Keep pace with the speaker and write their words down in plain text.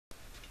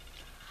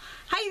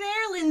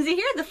there, Lindsay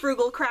here, the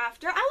Frugal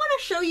Crafter. I want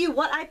to show you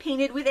what I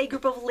painted with a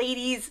group of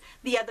ladies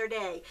the other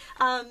day.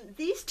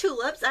 These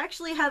tulips, I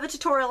actually have a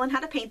tutorial on how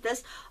to paint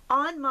this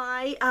on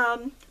my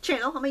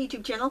channel, on my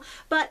YouTube channel,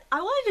 but I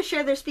wanted to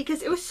share this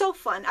because it was so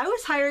fun. I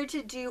was hired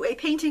to do a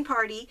painting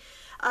party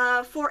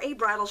for a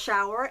bridal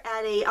shower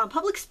at a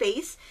public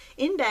space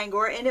in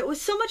Bangor, and it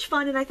was so much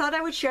fun, and I thought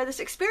I would share this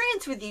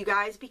experience with you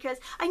guys because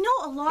I know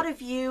a lot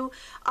of you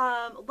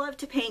love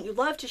to paint, you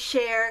love to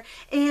share,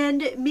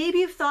 and maybe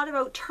you've thought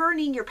about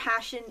turning your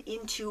passion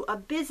into a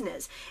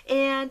business.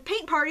 And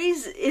paint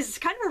parties is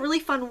kind of a really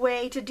fun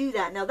way to do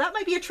that. Now that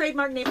might be a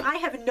trademark name, I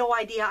have no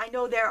idea. I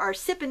know there are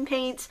Sippin'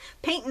 Paints,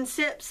 Paintin'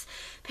 Sips,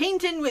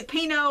 Paintin' with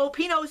Pinot,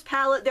 Pinot's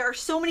Palette. There are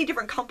so many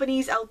different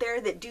companies out there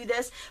that do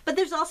this, but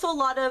there's also a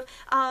lot of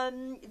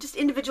just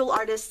individual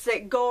artists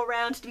that go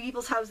around to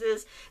people's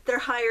houses. They're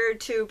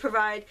hired to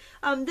provide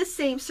this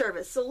same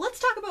service. So let's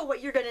talk about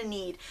what you're going to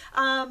need.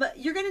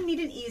 You're going to need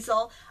an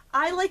easel.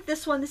 I like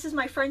this one. This is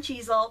my French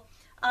easel.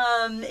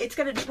 It's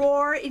got a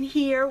drawer in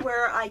here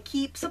where I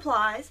keep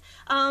supplies.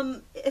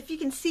 If you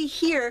can see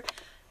here,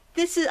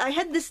 this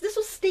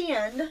will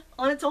stand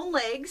on its own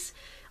legs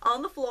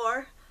on the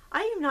floor.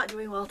 I am not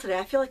doing well today.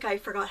 I feel like I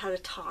forgot how to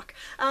talk.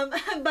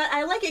 But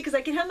I like it because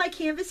I can have my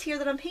canvas here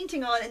that I'm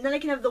painting on, and then I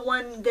can have the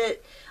one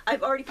that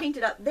I've already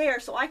painted up there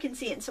so I can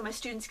see it and so my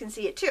students can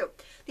see it too.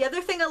 The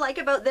other thing I like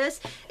about this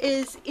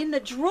is in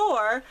the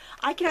drawer,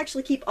 I can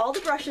actually keep all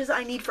the brushes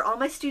I need for all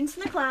my students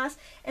in the class,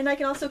 and I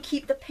can also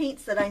keep the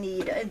paints that I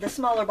need, the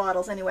smaller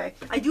bottles anyway.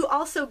 I do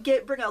also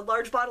bring a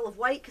large bottle of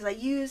white because I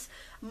use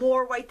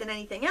more white than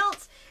anything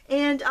else.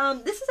 And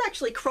this is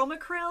actually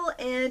Chromacryl,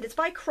 and it's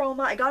by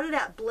Chroma. I got it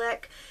at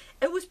Blick.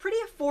 It was pretty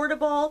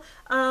affordable,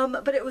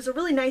 but it was a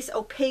really nice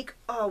opaque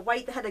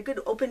white that had a good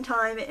open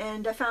time,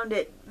 and I found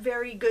it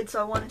very good,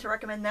 so I wanted to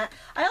recommend that.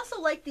 I also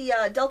like the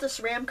Delta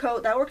Ceram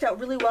Coat. That worked out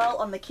really well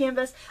on the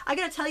canvas. I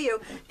gotta tell you,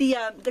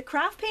 the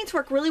craft paints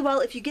work really well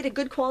if you get a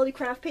good quality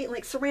craft paint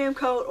like Ceram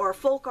Coat or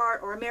Folk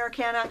Art or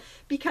Americana,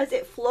 because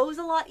it flows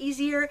a lot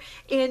easier,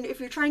 and if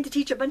you're trying to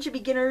teach a bunch of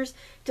beginners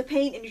to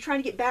paint and you're trying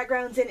to get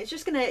backgrounds in, it's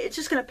just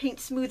gonna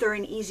paint smoother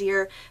and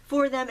easier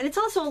for them. And it's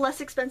also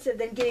less expensive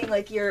than getting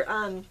like your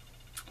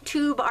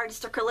tube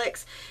artist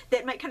acrylics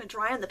that might kind of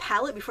dry on the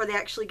palette before they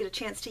actually get a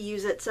chance to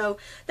use it. So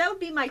that would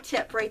be my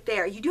tip right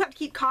there. You do have to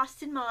keep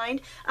costs in mind.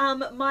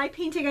 My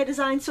painting I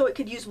designed so it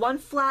could use one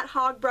flat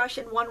hog brush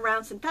and one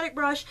round synthetic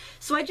brush,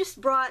 so I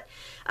just brought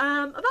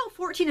about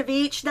 14 of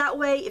each. That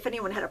way if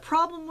anyone had a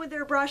problem with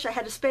their brush, I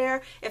had a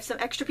spare. If some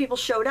extra people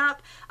showed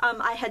up,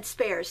 I had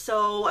spares,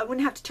 so I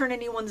wouldn't have to turn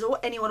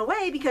anyone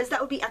away because that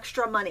would be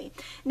extra money.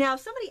 Now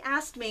somebody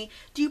asked me,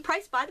 do you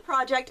price by the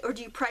project or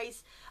do you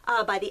price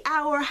by the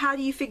hour? How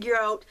do you figure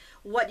out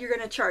what you're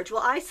going to charge?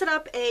 Well, I set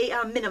up a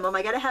minimum.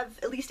 I got to have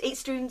at least 8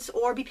 students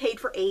or be paid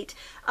for 8.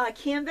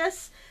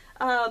 Canvas,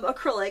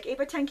 acrylic,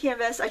 8x10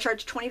 canvas, I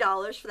charge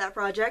 $20 for that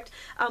project.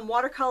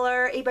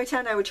 Watercolor,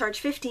 8x10, I would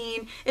charge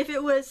 $15. If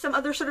it was some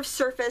other sort of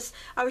surface,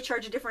 I would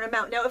charge a different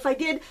amount. Now, if I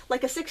did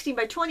like a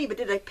 16x20 but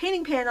did a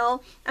painting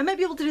panel, I might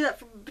be able to do that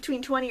for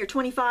between 20 or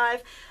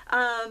 25,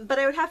 but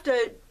I would have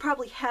to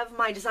probably have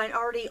my design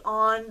already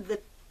on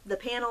the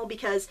panel,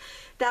 because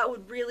that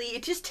would really,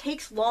 it just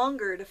takes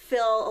longer to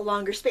fill a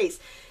longer space.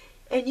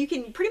 And you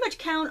can pretty much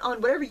count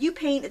on whatever you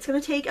paint, it's going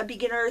to take a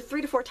beginner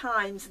 3 to 4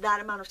 times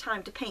that amount of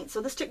time to paint. So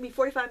this took me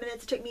 45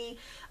 minutes. It took me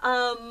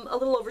a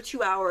little over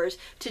 2 hours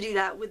to do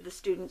that with the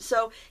students.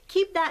 So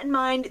keep that in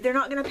mind. They're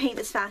not going to paint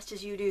as fast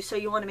as you do, so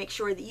you want to make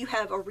sure that you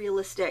have a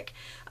realistic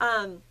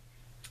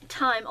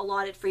time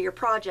allotted for your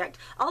project.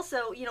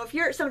 Also, you know, if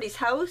you're at somebody's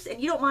house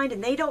and you don't mind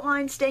and they don't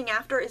mind, staying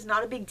after is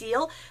not a big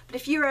deal. But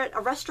if you're at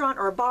a restaurant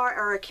or a bar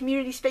or a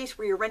community space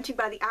where you're renting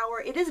by the hour,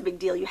 it is a big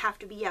deal. You have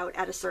to be out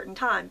at a certain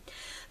time.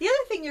 The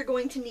other thing you're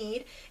going to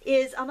need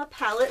is a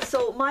palette.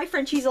 So my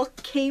French easel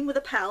came with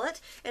a palette,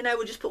 and I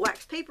would just put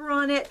wax paper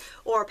on it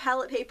or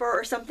palette paper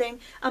or something.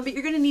 But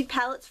you're going to need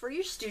palettes for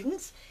your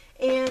students.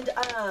 And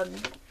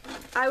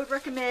I would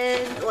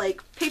recommend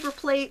like paper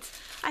plates.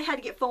 I had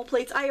to get foam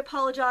plates. I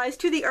apologize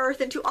to the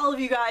earth and to all of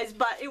you guys,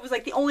 but it was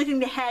like the only thing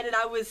they had and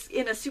I was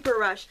in a super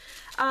rush.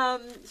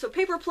 So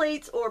paper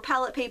plates or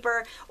palette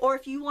paper, or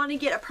if you want to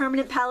get a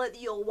permanent palette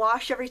that you'll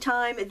wash every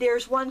time,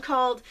 there's one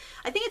called,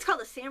 I think it's called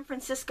the San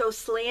Francisco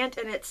Slant,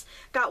 and it's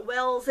got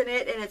wells in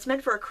it, and it's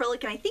meant for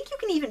acrylic, and I think you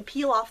can even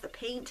peel off the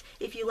paint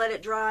if you let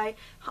it dry.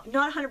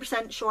 Not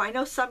 100% sure. I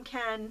know some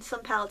can,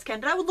 some palettes can,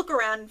 but I would look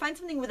around and find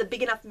something with a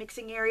big enough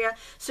mixing area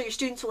so your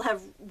students will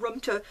have room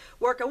to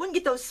work. I wouldn't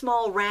get those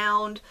small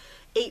round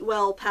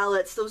 8-well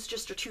palettes. Those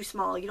just are too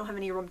small. You don't have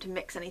any room to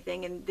mix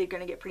anything, and they're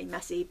going to get pretty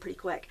messy pretty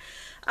quick.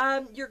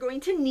 You're going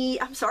to need,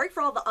 I'm sorry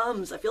for all the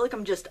ums. I feel like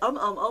I'm just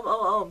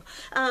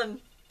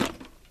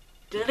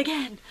did it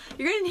again.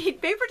 You're going to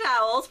need paper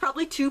towels,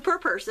 probably 2 per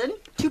person.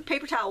 2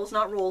 paper towels,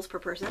 not rolls per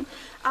person.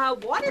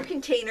 Water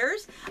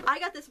containers. I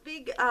got this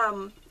big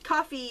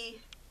coffee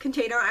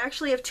container. I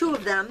actually have 2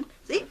 of them.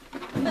 See?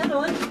 Another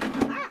one.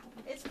 Ah,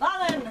 it's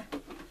falling.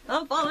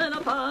 I'm falling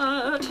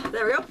apart.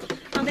 There we go.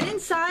 And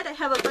inside I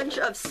have a bunch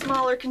of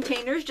smaller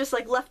containers, just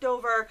like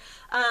leftover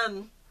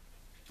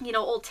you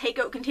know, old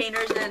takeout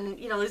containers, and,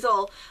 you know, these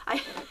little,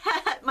 I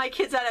had my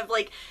kids out of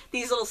like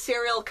these little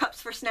cereal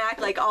cups for snack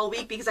like all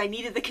week because I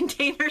needed the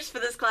containers for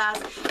this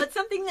class, but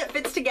something that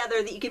fits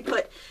together that you can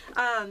put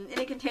in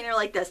a container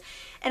like this.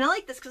 And I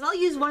like this because I'll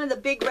use one of the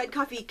big red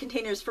coffee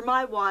containers for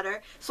my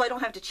water so I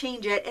don't have to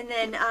change it, and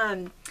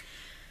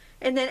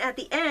then at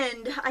the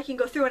end, I can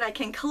go through and I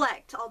can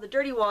collect all the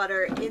dirty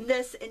water in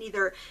this and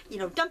either, you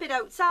know, dump it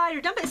outside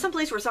or dump it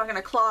someplace where it's not going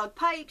to clog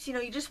pipes. You know,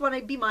 you just want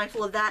to be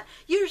mindful of that.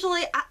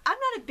 Usually, I'm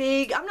not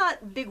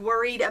big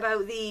worried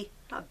about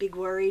not big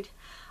worried.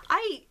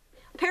 I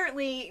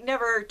apparently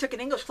never took an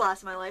English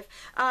class in my life.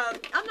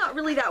 I'm not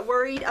really that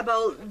worried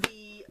about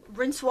the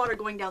rinse water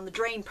going down the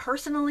drain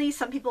personally.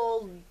 Some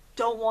people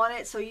don't want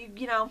it, so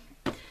you know.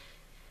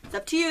 It's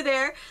up to you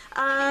there.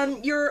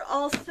 You're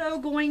also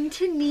going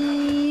to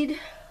need,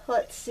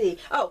 let's see.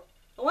 Oh,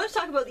 I want to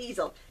talk about the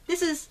easel.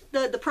 This is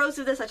the pros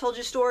of this. I told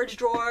you, storage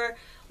drawer,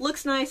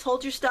 looks nice,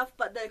 holds your stuff,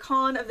 but the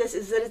con of this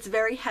is that it's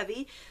very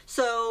heavy.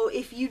 So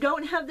if you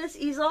don't have this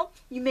easel,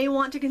 you may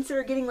want to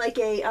consider getting like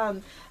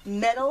a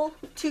metal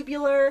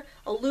tubular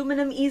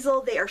aluminum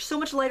easel. They are so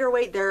much lighter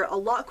weight. They're a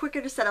lot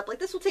quicker to set up. Like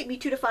this will take me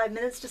 2 to 5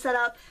 minutes to set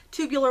up.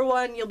 Tubular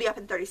one, you'll be up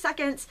in 30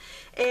 seconds.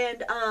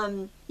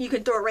 And you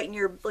can throw it right in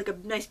your, like a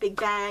nice big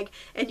bag,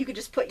 and you can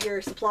just put your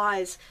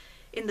supplies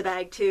in the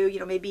bag too, you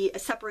know, maybe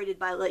separated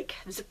by like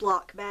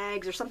Ziploc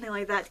bags or something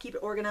like that to keep it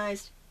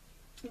organized.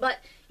 But,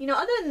 you know,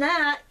 other than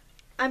that,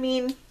 I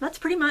mean, that's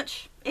pretty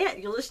much it.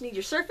 You'll just need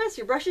your surface,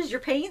 your brushes, your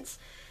paints,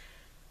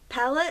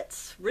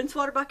 palettes, rinse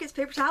water buckets,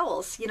 paper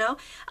towels, you know.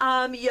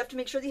 You have to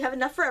make sure that you have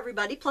enough for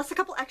everybody, plus a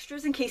couple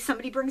extras in case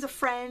somebody brings a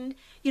friend.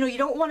 You know, you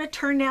don't want to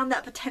turn down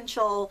that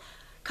potential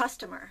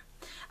customer.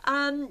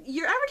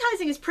 Your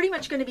advertising is pretty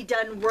much going to be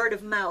done word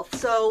of mouth.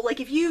 So, like,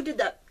 if you did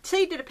that,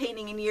 say you did a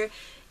painting and you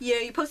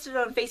posted it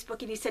on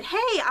Facebook and you said,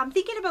 hey, I'm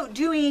thinking about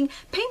doing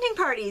painting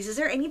parties. Is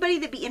there anybody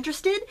that'd be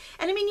interested?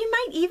 And I mean, you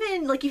might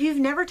even, like, if you've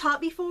never taught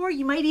before,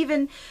 you might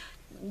even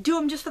do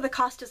them just for the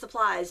cost of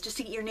supplies, just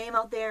to get your name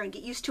out there and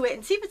get used to it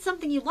and see if it's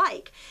something you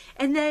like.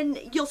 And then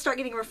you'll start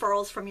getting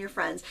referrals from your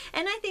friends.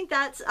 And I think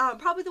that's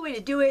probably the way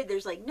to do it.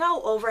 There's like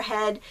no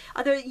overhead.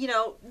 You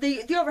know,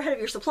 the overhead of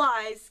your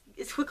supplies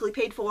is quickly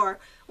paid for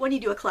when you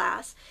do a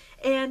class.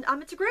 And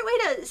it's a great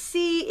way to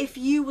see if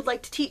you would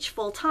like to teach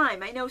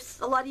full-time. I know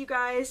a lot of you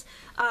guys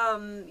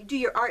do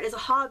your art as a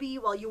hobby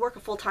while you work a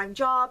full-time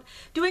job.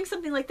 Doing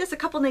something like this a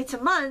couple nights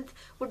a month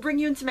would bring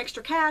you in some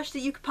extra cash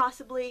that you could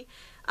possibly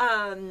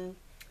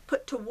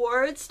put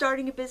towards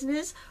starting a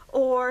business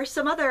or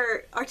some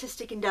other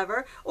artistic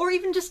endeavor, or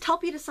even just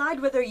help you decide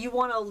whether you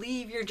want to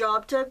leave your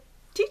job to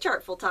teach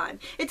art full time.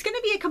 It's going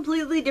to be a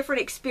completely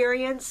different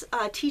experience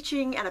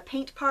teaching at a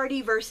paint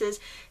party versus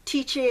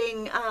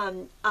teaching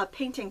a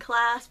painting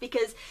class,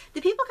 because the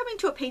people coming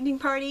to a painting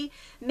party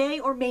may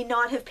or may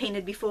not have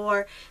painted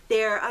before.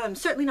 They're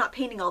certainly not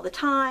painting all the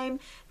time.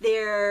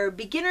 They're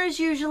beginners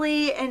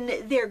usually, and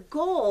their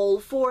goal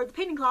for the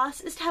painting class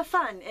is to have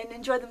fun and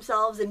enjoy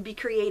themselves and be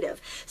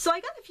creative. So I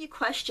got a few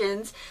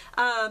questions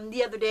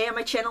the other day on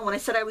my channel when I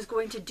said I was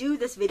going to do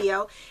this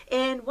video,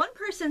 and one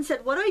person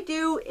said, what do I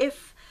do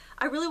if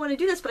I really want to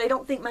do this, but I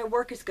don't think my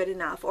work is good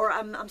enough, or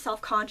I'm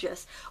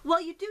self-conscious?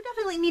 Well, you do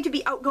definitely need to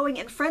be outgoing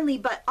and friendly,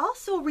 but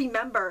also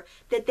remember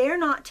that they're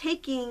not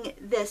taking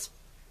this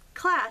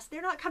class.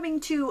 They're not coming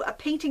to a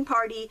painting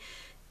party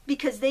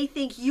because they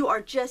think you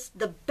are just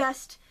the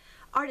best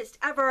artist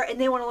ever and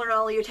they want to learn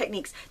all of your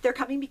techniques. They're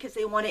coming because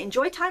they want to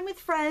enjoy time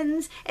with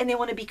friends and they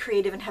want to be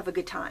creative and have a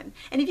good time.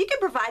 And if you can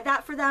provide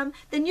that for them,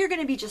 then you're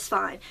going to be just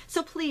fine.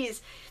 So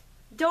please,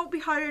 don't be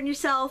hard on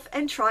yourself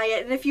and try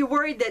it. And if you're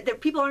worried that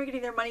people aren't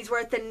getting their money's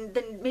worth, then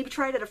maybe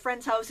try it at a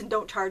friend's house and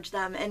don't charge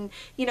them, and,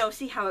 you know,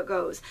 see how it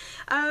goes.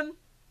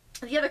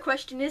 The other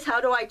question is, how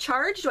do I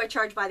charge? Do I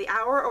charge by the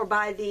hour or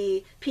by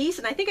the piece?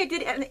 And I think I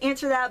did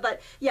answer that,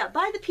 but yeah,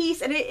 by the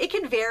piece. And it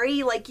can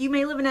vary. Like, you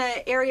may live in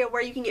an area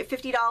where you can get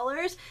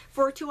 $50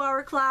 for a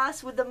 2-hour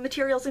class with the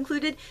materials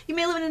included. You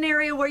may live in an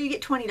area where you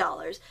get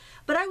 $20.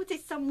 But I would say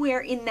somewhere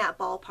in that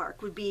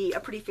ballpark would be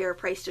a pretty fair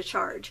price to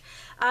charge.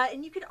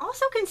 And you can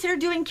also consider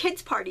doing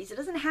kids parties. It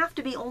doesn't have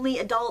to be only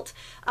adult,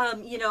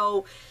 you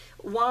know,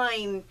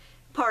 wine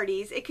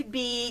parties. It could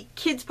be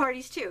kids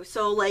parties too.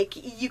 So like,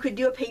 you could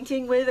do a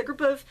painting with a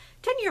group of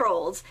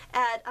 10-year-olds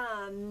at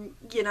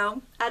you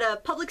know, at a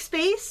public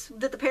space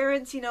that the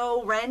parents, you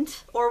know,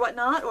 rent or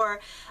whatnot, or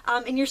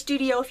in your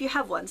studio if you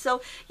have one.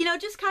 So, you know,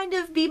 just kind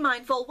of be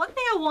mindful. One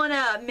thing I want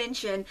to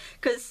mention,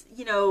 because,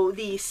 you know,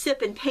 the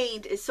sip and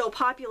paint is so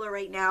popular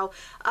right now,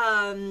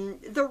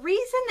 the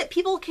reason that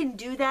people can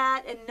do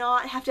that and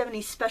not have to have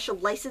any special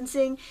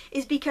licensing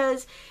is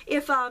because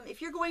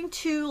if you're going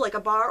to like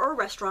a bar or a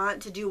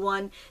restaurant to do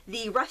one,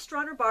 the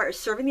restaurant or bar is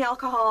serving the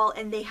alcohol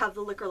and they have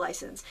the liquor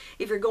license.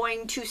 If you're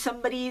going to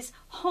somebody's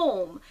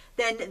home,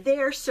 then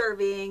they're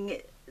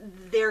serving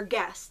their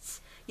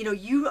guests. you know,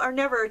 you are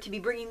never to be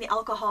bringing the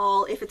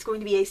alcohol if it's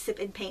going to be a sip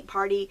and paint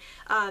party,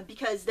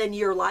 because then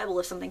you're liable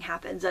if something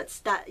happens.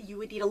 That you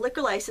would need a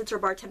liquor license or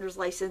bartender's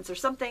license or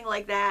something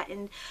like that.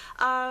 And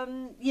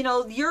you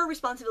know, your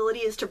responsibility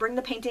is to bring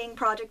the painting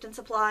project and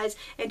supplies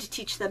and to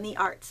teach them the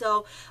art.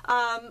 So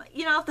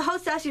you know, if the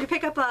host asks you to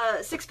pick up a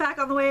 6-pack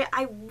on the way,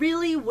 I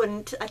really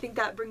wouldn't. I think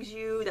that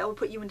would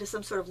put you into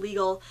some sort of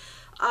legal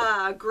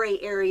gray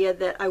area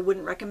that I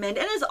wouldn't recommend.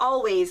 And as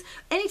always,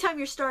 anytime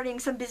you're starting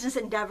some business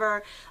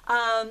endeavor,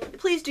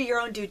 please do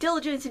your own due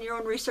diligence and your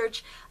own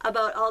research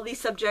about all these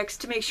subjects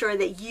to make sure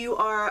that you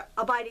are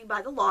abiding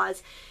by the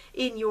laws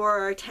in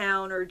your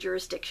town or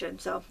jurisdiction.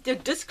 So,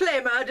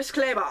 disclaimer,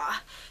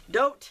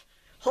 don't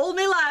hold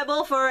me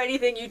liable for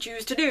anything you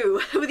choose to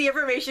do with the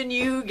information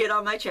you get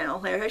on my channel.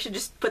 There, I should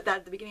just put that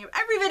at the beginning of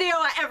every video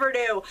I ever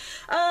do.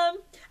 And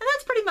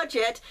that's pretty much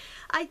it.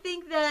 I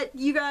think that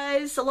you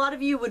guys, a lot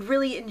of you would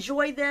really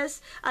enjoy this.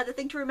 The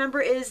thing to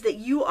remember is that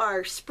you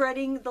are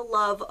spreading the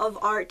love of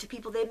art to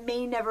people that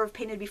may never have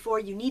painted before.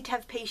 You need to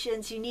have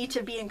patience, you need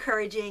to be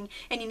encouraging,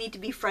 and you need to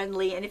be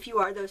friendly. And if you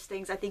are those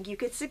things, I think you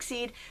could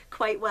succeed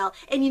quite well.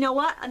 And you know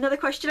what? Another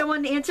question I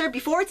wanted to answer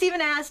before it's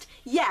even asked,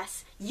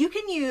 yes, you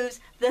can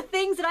use the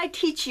things that I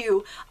teach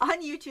you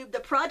on YouTube, the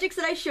projects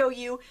that I show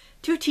you,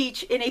 to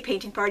teach in a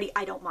painting party.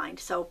 I don't mind.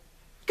 So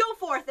go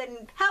forth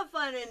and have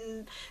fun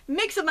and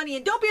make some money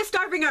and don't be a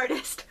starving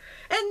artist.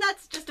 And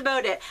that's just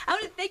about it. I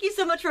want to thank you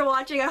so much for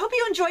watching. I hope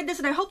you enjoyed this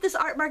and I hope this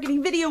art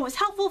marketing video was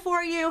helpful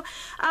for you.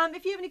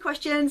 If you have any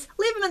questions,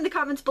 leave them in the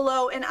comments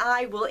below and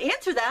I will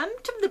answer them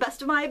to the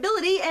best of my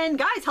ability. And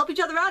guys, help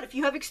each other out. If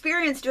you have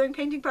experience doing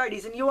painting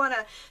parties and you want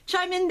to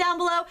chime in down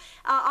below,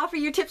 offer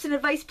your tips and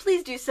advice,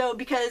 please do so,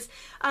 because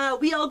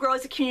we all grow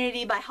as a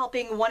community by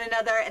helping one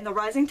another, and the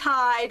rising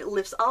tide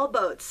lifts all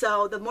boats.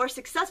 So the more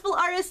successful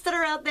artists that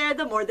are out there,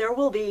 the more there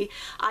will be,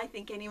 I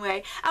think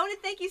anyway. I want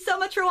to thank you so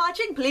much for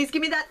watching. Please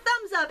give me that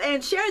thumbs up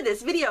and share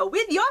this video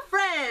with your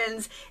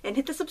friends and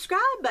hit the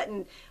subscribe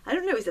button. I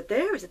don't know, is it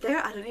there? Is it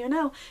there? I don't even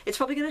know. It's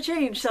probably going to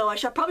change, so I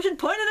probably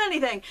shouldn't point at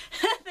anything.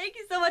 Thank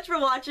you so much for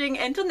watching.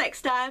 Until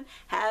next time,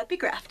 happy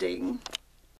crafting.